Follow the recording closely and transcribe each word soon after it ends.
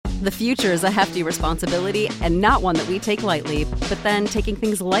The future is a hefty responsibility and not one that we take lightly. But then taking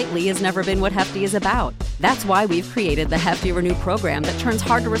things lightly has never been what Hefty is about. That's why we've created the Hefty Renew program that turns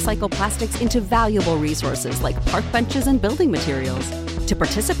hard-to-recycle plastics into valuable resources like park benches and building materials. To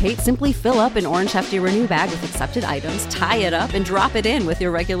participate, simply fill up an orange Hefty Renew bag with accepted items, tie it up, and drop it in with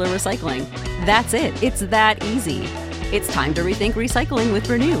your regular recycling. That's it. It's that easy. It's time to rethink recycling with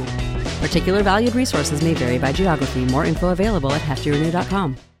Renew. Particular valued resources may vary by geography. More info available at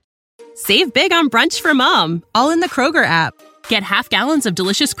heftyrenew.com. Save big on brunch for mom, all in the Kroger app. Get half gallons of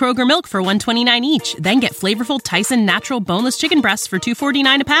delicious Kroger milk for $1.29 each. Then get flavorful Tyson natural boneless chicken breasts for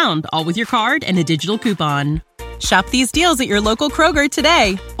 $2.49 a pound, all with your card and a digital coupon. Shop these deals at your local Kroger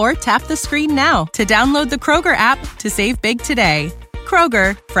today, or tap the screen now to download the Kroger app to save big today.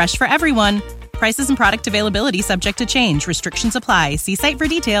 Kroger, fresh for everyone. Prices and product availability subject to change. Restrictions apply. See site for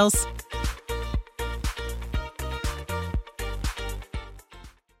details.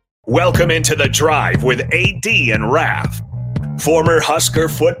 Welcome into The Drive with AD and Rav. Former Husker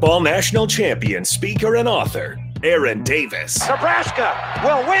football national champion, speaker, and author, Aaron Davis. Nebraska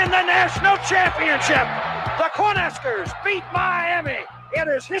will win the national championship. The Cornhuskers beat Miami. It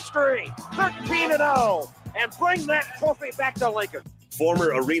is history, 13-0, and bring that trophy back to Lincoln.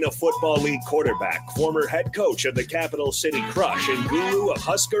 Former Arena Football League quarterback, former head coach of the Capital City Crush, and guru of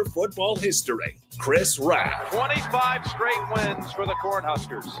Husker football history, Chris Rapp. 25 straight wins for the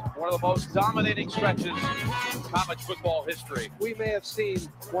Cornhuskers. One of the most dominating stretches in college football history. We may have seen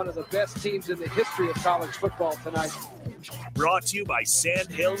one of the best teams in the history of college football tonight. Brought to you by Sand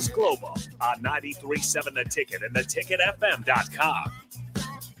Hills Global on 93.7 The Ticket and theticketfm.com.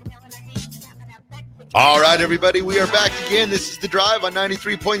 All right, everybody, we are back again. This is The Drive on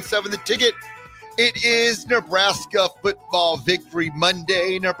 93.7 The Ticket. It is Nebraska Football Victory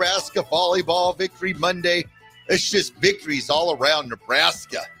Monday, Nebraska Volleyball Victory Monday. It's just victories all around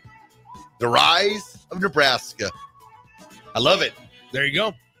Nebraska. The rise of Nebraska. I love it. There you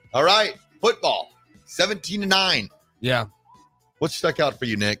go. All right, football, 17-9. Yeah. What stuck out for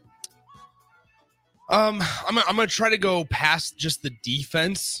you, Nick? I'm gonna try to go past just the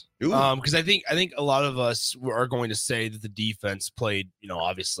defense, because I think a lot of us are going to say that the defense played,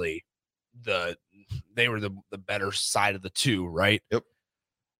 obviously they were the better side of the two, right? Yep.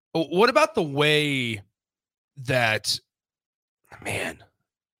 What about the way that,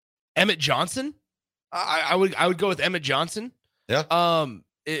 Emmett Johnson? I would go with Emmett Johnson. Yeah.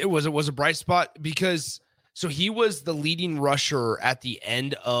 It was a bright spot because he was the leading rusher at the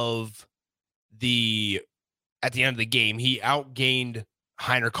end of the game. He outgained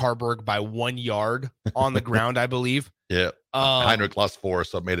Heinrich Harburg by 1 yard on the ground, I believe. Yeah. Heinrich lost 4,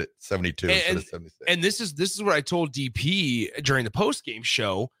 so it made it 72 instead of 76. And this is what I told DP during the post-game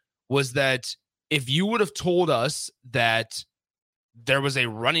show, was that if you would have told us that there was a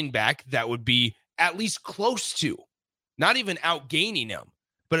running back that would be at least close to, not even outgaining him,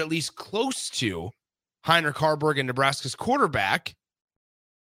 but at least close to Heinrich Harburg and Nebraska's quarterback,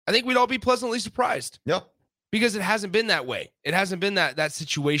 I think we'd all be pleasantly surprised. Yeah. Because it hasn't been that way. It hasn't been that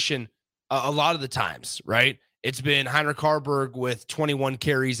situation a lot of the times, right? It's been Heinrich Harburg with 21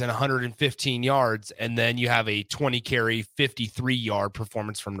 carries and 115 yards, and then you have a 20-carry, 53-yard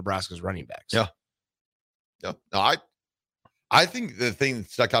performance from Nebraska's running backs. Yeah. Yeah. No, I think the thing that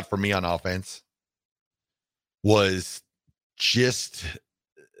stuck out for me on offense was just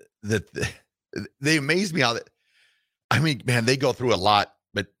that they amazed me how that, they go through a lot,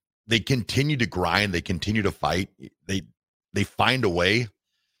 but they continue to grind. They continue to fight. They find a way,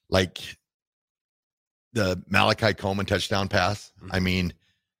 like the Malachi Coleman touchdown pass. Mm-hmm.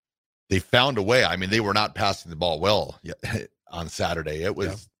 They found a way. they were not passing the ball well on Saturday. It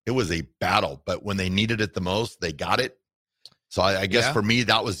was a battle, but when they needed it the most, they got it. So I guess for me,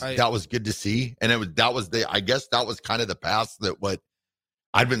 that was good to see. And I guess that was kind of the pass that what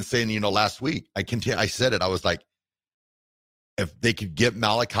I'd been saying, last week. I said it. I was like, if they could get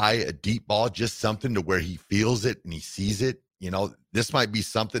Malachi a deep ball, just something to where he feels it and he sees it, this might be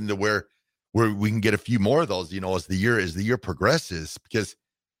something to where we can get a few more of those, as the year progresses, because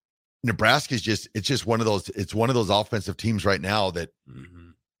Nebraska is just one of those offensive teams right now that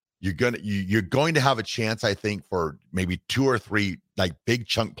you're going to have a chance, I think, for maybe 2 or 3 like big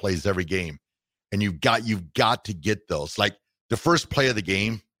chunk plays every game. And you've got to get those. Like the first play of the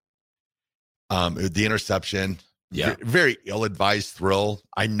game, the interception, very ill-advised throw.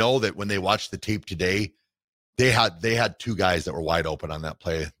 I know that when they watched the tape today, they had 2 guys that were wide open on that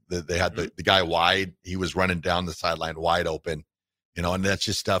play. They had the guy wide. He was running down the sideline wide open, and that's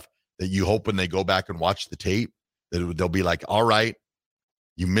just stuff that you hope when they go back and watch the tape, they'll be like, all right,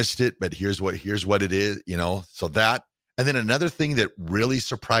 you missed it, but here's what it is, so that, And then another thing that really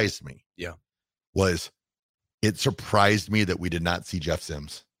surprised me was it surprised me that we did not see Jeff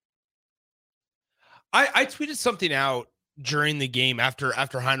Sims. I tweeted something out during the game after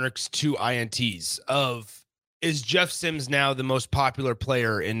Heinrich's 2 INTs of, is Jeff Sims now the most popular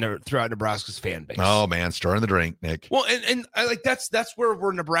player throughout Nebraska's fan base? Oh man, stirring the drink, Nick. Well, and I like that's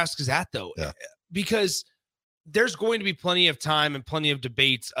where Nebraska's at though, because there's going to be plenty of time and plenty of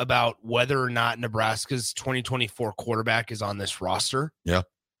debates about whether or not Nebraska's 2024 quarterback is on this roster. Yeah.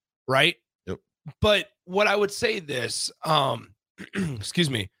 Right. Yep. But what I would say this,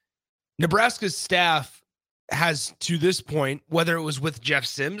 excuse me, Nebraska's staff has, to this point, whether it was with Jeff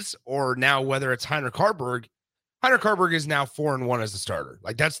Sims or now whether it's Heinrich Harburg is now 4-1 as a starter.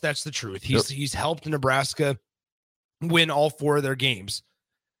 Like that's the truth. He's helped Nebraska win all 4 of their games.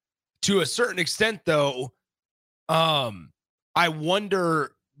 To a certain extent, though, I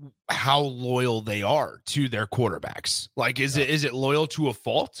wonder how loyal they are to their quarterbacks. Like, is it loyal to a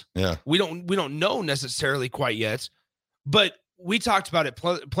fault? Yeah, we don't know necessarily quite yet, but we talked about it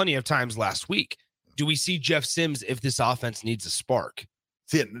plenty of times last week. Do we see Jeff Sims if this offense needs a spark?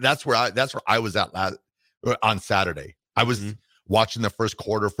 See, that's where I was at on Saturday. I was watching the first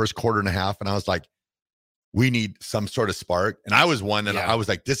quarter and a half, and I was like, we need some sort of spark. And I was one, and I was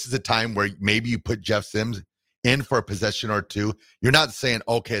like, this is a time where maybe you put Jeff Sims in for a possession or two. You're not saying,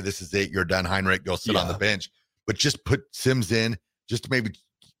 okay, this is it, you're done, Heinrich, go sit on the bench, but just put Sims in, just to maybe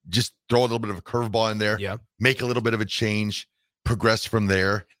just throw a little bit of a curveball in there, make a little bit of a change, progress from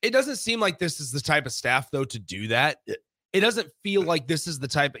there. It doesn't seem like this is the type of staff, though, to do that. It doesn't feel like this is the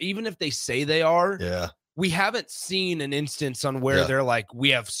type, even if they say they are. Yeah. We haven't seen an instance on where they're like, we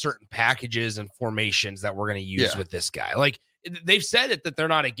have certain packages and formations that we're going to use with this guy. Like, they've said it that they're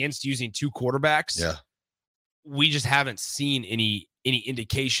not against using 2 quarterbacks. Yeah. We just haven't seen any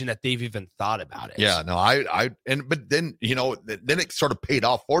indication that they've even thought about it. Yeah, no, but then, then it sort of paid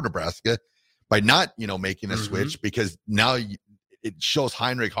off for Nebraska by not, making a switch, because now it shows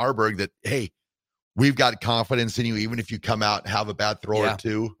Heinrich Harburg that, hey, we've got confidence in you, even if you come out and have a bad throw or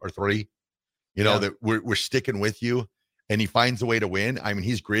 2 or 3. That we're sticking with you, and he finds a way to win. I mean,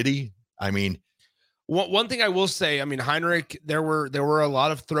 he's gritty. I mean, one thing I will say, I mean, Heinrich, there were a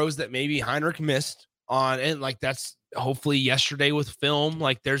lot of throws that maybe Heinrich missed on, and like that's hopefully yesterday with film.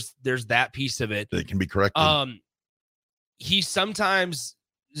 Like there's that piece of it that can be corrected. He sometimes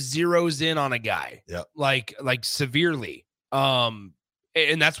zeroes in on a guy, like severely. And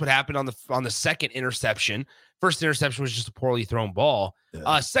that's what happened on the second interception. First interception was just a poorly thrown ball.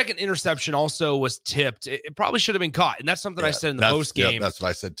 Second interception also was tipped. It probably should have been caught. And that's something I said in the post game. That's what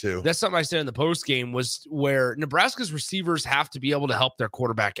I said too. That's something I said in the post game, was where Nebraska's receivers have to be able to help their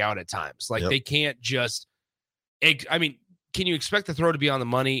quarterback out at times. Like they can't just, I mean, can you expect the throw to be on the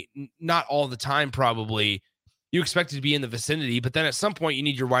money? Not all the time, probably. You expect it to be in the vicinity, but then at some point you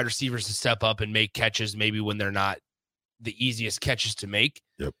need your wide receivers to step up and make catches, maybe when they're not the easiest catches to make.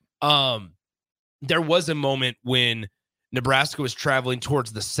 There was a moment when Nebraska was traveling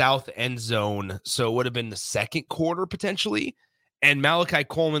towards the south end zone, so it would have been the second quarter potentially, and Malachi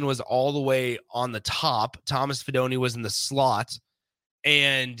Coleman was all the way on the top. Thomas Fidone was in the slot,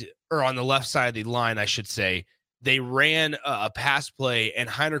 or on the left side of the line, I should say. They ran a pass play, and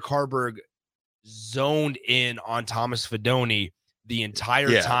Heinrich Harburg zoned in on Thomas Fidone the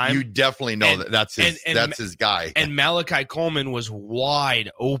entire time. You definitely know that's his guy. And Malachi Coleman was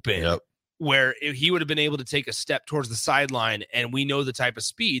wide open. Where he would have been able to take a step towards the sideline, and we know the type of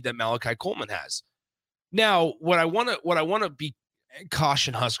speed that Malachi Coleman has. Now, what I want to be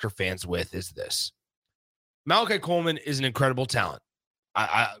caution Husker fans with is this: Malachi Coleman is an incredible talent.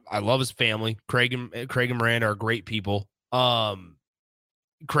 I love his family. Craig and Miranda are great people.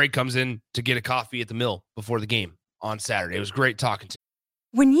 Craig comes in to get a coffee at the mill before the game on Saturday. It was great talking to him.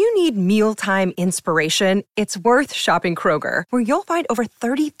 When you need mealtime inspiration, it's worth shopping Kroger, where you'll find over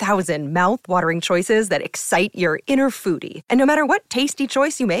 30,000 mouth-watering choices that excite your inner foodie. And no matter what tasty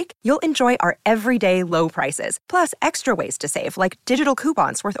choice you make, you'll enjoy our everyday low prices, plus extra ways to save, like digital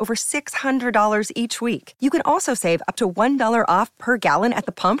coupons worth over $600 each week. You can also save up to $1 off per gallon at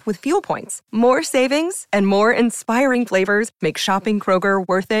the pump with fuel points. More savings and more inspiring flavors make shopping Kroger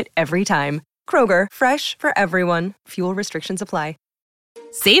worth it every time. Kroger, fresh for everyone. Fuel restrictions apply.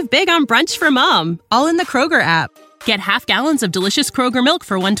 Save big on brunch for mom, all in the Kroger app. Get half gallons of delicious Kroger milk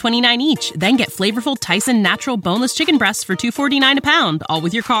for $1.29 each. Then get flavorful Tyson natural boneless chicken breasts for $2.49 a pound, all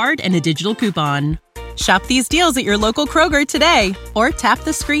with your card and a digital coupon. Shop these deals at your local Kroger today, or tap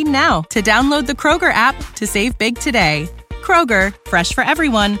the screen now to download the Kroger app to save big today. Kroger, fresh for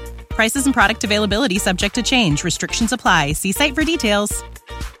everyone. Prices and product availability subject to change. Restrictions apply. See site for details.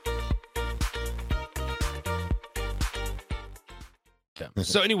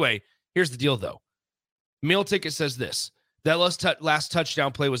 So anyway, here's the deal, though. Meal Ticket says this. That last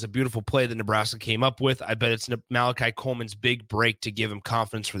touchdown play was a beautiful play that Nebraska came up with. I bet it's Malachi Coleman's big break to give him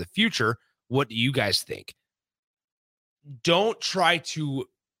confidence for the future. What do you guys think? Don't try to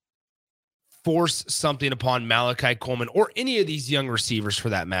force something upon Malachi Coleman or any of these young receivers for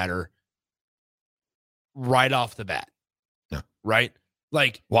that matter right off the bat. Yeah. Right?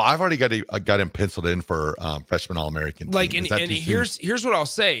 Like, well, I've already got him penciled in for freshman All-American. Like, and here's what I'll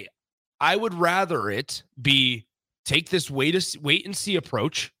say. I would rather it be take this wait and see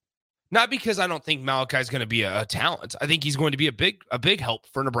approach. Not because I don't think Malachi is going to be a talent. I think he's going to be a big help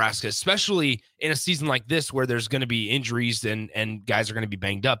for Nebraska, especially in a season like this where there's going to be injuries and guys are going to be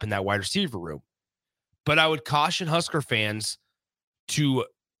banged up in that wide receiver room. But I would caution Husker fans to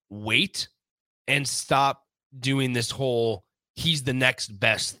wait and stop doing this whole he's the next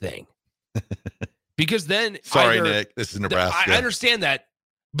best thing. Because then Nick, this is Nebraska. I understand that,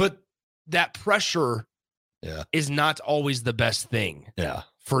 but that pressure is not always the best thing. Yeah.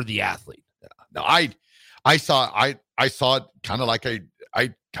 For the athlete. Yeah. No, I saw it kind of like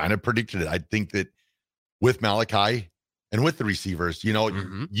I kind of predicted it. I think that with Malachi and with the receivers,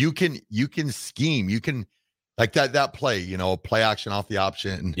 you can scheme, you can like that play, play action off the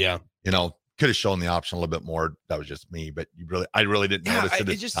option. Yeah. Could have shown the option a little bit more. That was just me, but I really didn't notice it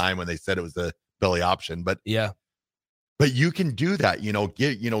at the time when they said it was the Billy option, but but you can do that,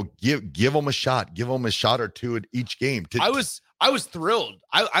 give them a shot, give them a shot or two at each game. I was thrilled.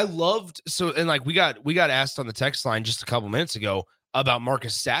 I loved and like we got asked on the text line just a couple minutes ago about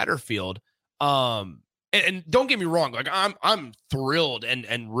Marcus Satterfield. And don't get me wrong, like I'm thrilled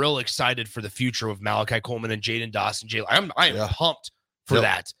and real excited for the future of Malachi Coleman and Jaden Dawson. I am pumped for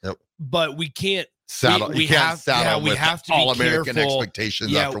that. Yep. But we can't saddle. We have to be All-American careful.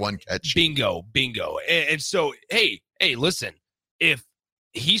 Expectations after one catch. Bingo. And so hey, listen, if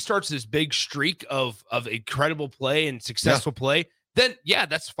he starts this big streak of incredible play and successful play, then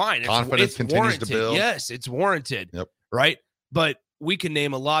that's fine. Confidence continues to build. Yes, it's warranted. Yep. Right. But we can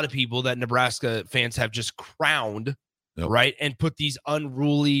name a lot of people that Nebraska fans have just crowned, right, and put these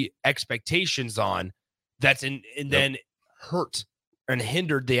unruly expectations on. Then hurt and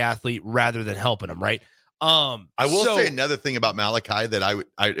hindered the athlete rather than helping him. Right. I will say another thing about Malachi that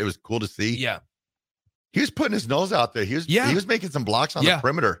it was cool to see. Yeah. He was putting his nose out there. He was making some blocks on the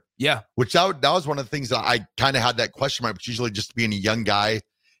perimeter. Yeah. Which that was one of the things that I kind of had that question mark, but usually just being a young guy,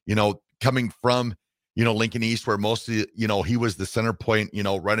 coming from, Lincoln East, where mostly, he was the center point,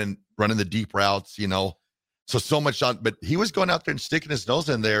 running the deep routes, so much on, but he was going out there and sticking his nose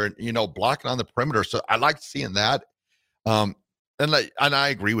in there and, blocking on the perimeter. So I liked seeing that. And I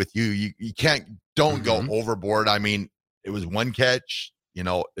agree with you. You don't go overboard. I mean, it was one catch. It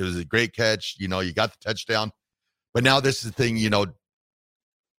was a great catch. You got the touchdown. But now this is the thing, you've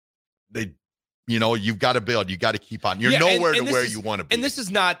got to build. You got to keep on. You're nowhere to where you want to be. And this is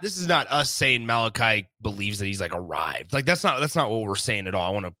not us saying Malachi believes that he's like arrived. Like that's not what we're saying at all. I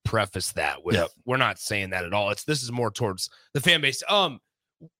want to preface that with we're not saying that at all. This is more towards the fan base.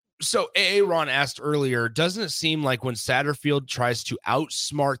 So Aaron asked earlier, doesn't it seem like when Satterfield tries to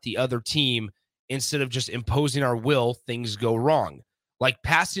outsmart the other team instead of just imposing our will, things go wrong? Like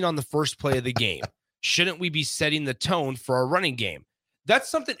passing on the first play of the game. Shouldn't we be setting the tone for our running game? That's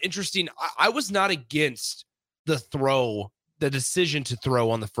something interesting. I was not against the decision to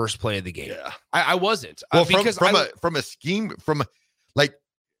throw on the first play of the game. Yeah. I wasn't. Well, from a scheme, like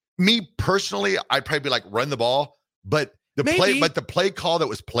me personally, I'd probably be like run the ball, but the play call that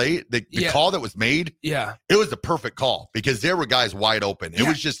was played, the call that was made, it was the perfect call because there were guys wide open. It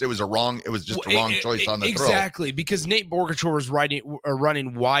was just a wrong choice on the throw. Exactly, because Nate Borgator was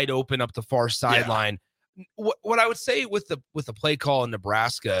running wide open up the far sideline. What I would say with the play call in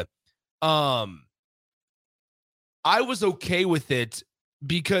Nebraska, I was okay with it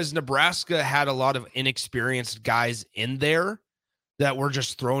because Nebraska had a lot of inexperienced guys in there that were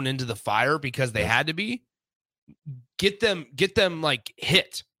just thrown into the fire because they had to be. Get them like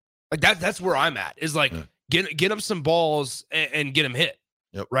hit. Like that's where I'm at. Is like get them some balls and get them hit.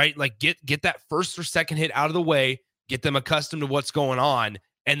 Yep. Right? Like get that first or second hit out of the way, get them accustomed to what's going on,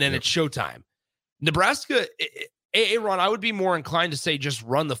 and then it's showtime. Nebraska, Aaron, I would be more inclined to say just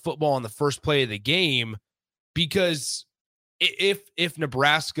run the football on the first play of the game, because if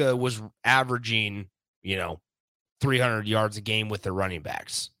Nebraska was averaging, 300 yards a game with their running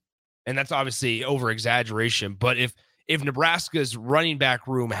backs, and that's obviously over exaggeration, but if Nebraska's running back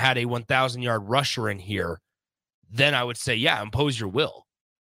room had a 1,000-yard rusher in here, then I would say, impose your will.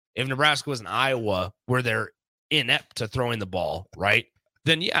 If Nebraska was in Iowa where they're inept to throwing the ball, right?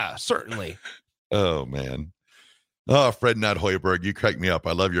 Then certainly. Oh man. Oh, Fred Nut Hoiberg, you crack me up.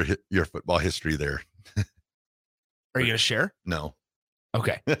 I love your football history there. Are you going to share? No.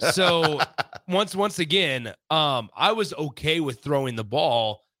 Okay. So once again, I was okay with throwing the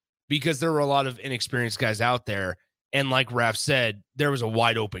ball because there were a lot of inexperienced guys out there. And like Raph said, there was a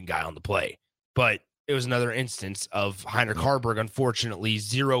wide open guy on the play. But it was another instance of Heinrich Harburg, unfortunately,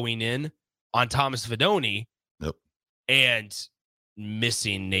 zeroing in on Thomas Fidone and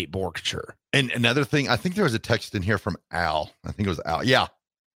missing Nate Borkcher. And another thing, I think there was a text in here from Al. I think it was Al. Yeah.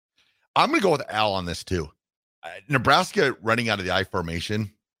 I'm going to go with Al on this too. Nebraska running out of the I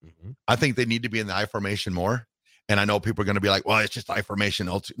formation. Mm-hmm. I think they need to be in the I formation more. And I know people are going to be like, well, it's just I formation.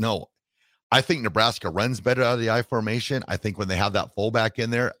 No, I think Nebraska runs better out of the I formation. I think when they have that fullback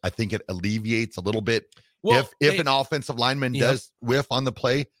in there, I think it alleviates a little bit. Well, if an offensive lineman does whiff on the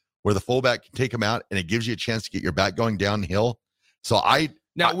play where the fullback can take him out and it gives you a chance to get your back going downhill. So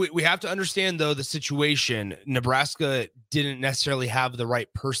we have to understand, though, the situation. Nebraska didn't necessarily have the right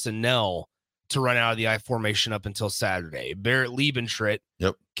personnel to run out of the I formation up until Saturday. Barrett Liebentritt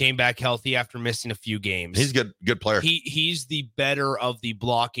came back healthy after missing a few games. He's a good player. He's the better of the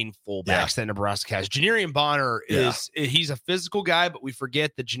blocking fullbacks that Nebraska has. Janarian Bonner he's a physical guy, but we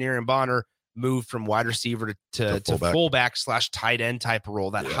forget that Janarian Bonner moved from wide receiver to fullback / tight end type of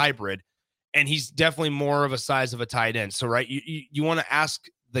role, that hybrid. And he's definitely more of a size of a tight end. So, right, you want to ask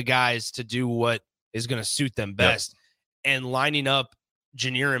the guys to do what is going to suit them best. And lining up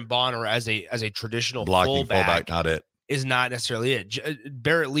Janarian Bonner as a traditional blocking fullback not it. Is not necessarily it.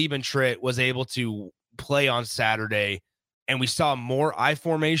 Barrett Liebentritt was able to play on Saturday, and we saw more I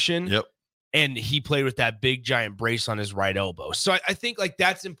formation. And he played with that big giant brace on his right elbow. So I think like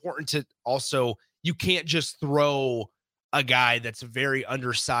that's important to also, you can't just throw a guy that's very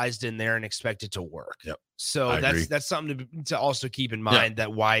undersized in there and expect it to work. So that's something to also keep in mind,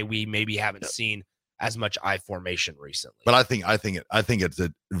 that why we maybe haven't seen as much I formation recently. But I think it's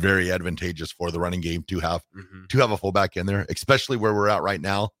a very advantageous for the running game to have a fullback in there, especially where we're at right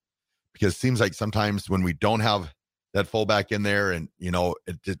now, because it seems like sometimes when we don't have that fullback in there and,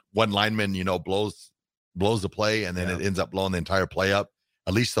 one lineman, blows the play and then it ends up blowing the entire play up.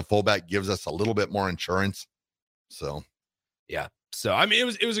 At least the fullback gives us a little bit more insurance. So, So, I mean,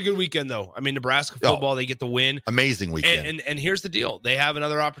 it was a good weekend, though. I mean, Nebraska football, they get the win. Amazing weekend. And here's the deal. They have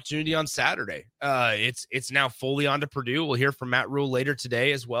another opportunity on Saturday. It's now fully on to Purdue. We'll hear from Matt Rule later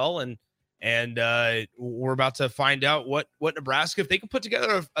today as well. And we're about to find out what Nebraska, if they can put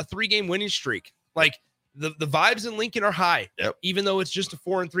together a 3-game winning streak. Like, the vibes in Lincoln are high. Even though it's just a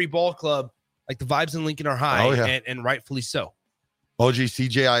 4-3 ball club, like the vibes in Lincoln are high, and rightfully so. OG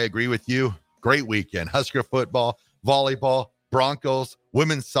CJ, I agree with you. Great weekend. Husker football, volleyball, Broncos,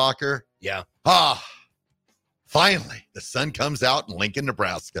 women's soccer. Finally, the sun comes out in Lincoln,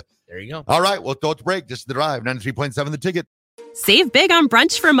 Nebraska. There you go. All right, we'll throw it to break. This is The Drive, 93.7 The Ticket. Save big on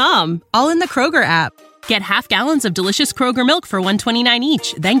brunch for mom, all in the Kroger app. Get half gallons of delicious Kroger milk for $1.29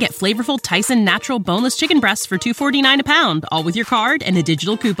 each. Then get flavorful Tyson natural boneless chicken breasts for $2.49 a pound, all with your card and a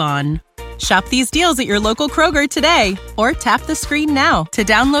digital coupon. Shop these deals at your local Kroger today, or tap the screen now to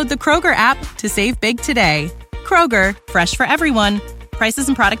download the Kroger app to save big today. Kroger, fresh for everyone. Prices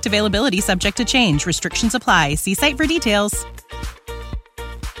and product availability subject to change. Restrictions apply. See site for details.